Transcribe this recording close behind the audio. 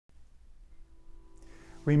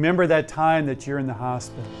Remember that time that you're in the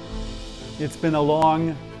hospital. It's been a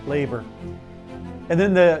long labor. And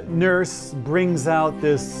then the nurse brings out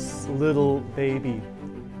this little baby,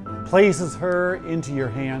 places her into your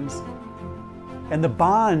hands, and the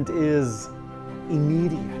bond is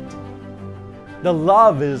immediate. The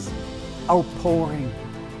love is outpouring.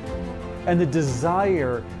 And the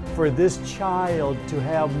desire for this child to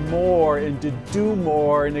have more and to do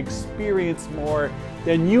more and experience more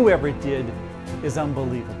than you ever did is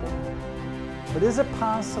unbelievable. But is it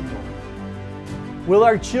possible? Will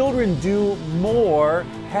our children do more,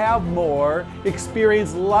 have more,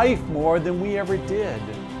 experience life more than we ever did?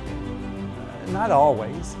 Not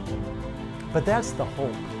always, but that's the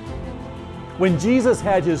hope. When Jesus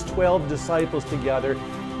had his 12 disciples together,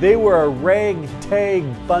 they were a ragtag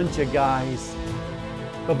bunch of guys.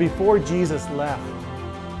 But before Jesus left,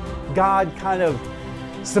 God kind of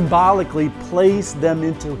symbolically placed them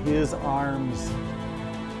into his arms.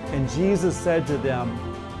 And Jesus said to them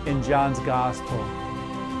in John's Gospel,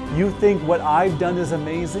 "You think what I've done is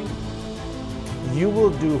amazing? You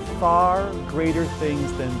will do far greater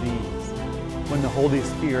things than these when the Holy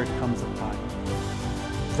Spirit comes upon you."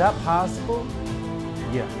 Is that possible?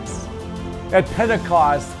 Yes. At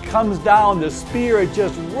Pentecost comes down, the Spirit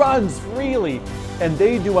just runs freely, and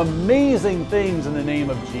they do amazing things in the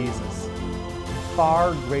name of Jesus.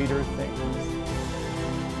 Far greater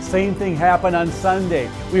things. Same thing happened on Sunday.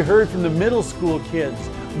 We heard from the middle school kids.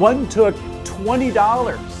 One took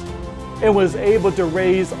 $20 and was able to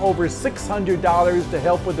raise over $600 to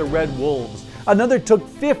help with the Red Wolves. Another took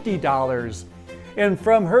 $50. And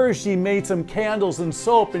from her, she made some candles and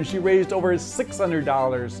soap, and she raised over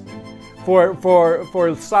 $600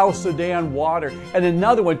 for South Sudan water. And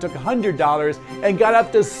another one took $100 and got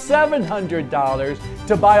up to $700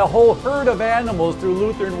 to buy a whole herd of animals through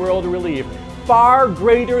Lutheran World Relief. Far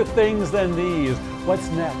greater things than these. What's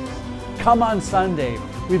next? Come on Sunday.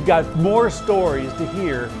 We've got more stories to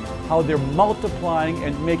hear how they're multiplying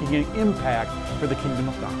and making an impact for the kingdom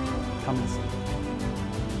of God. Come and see.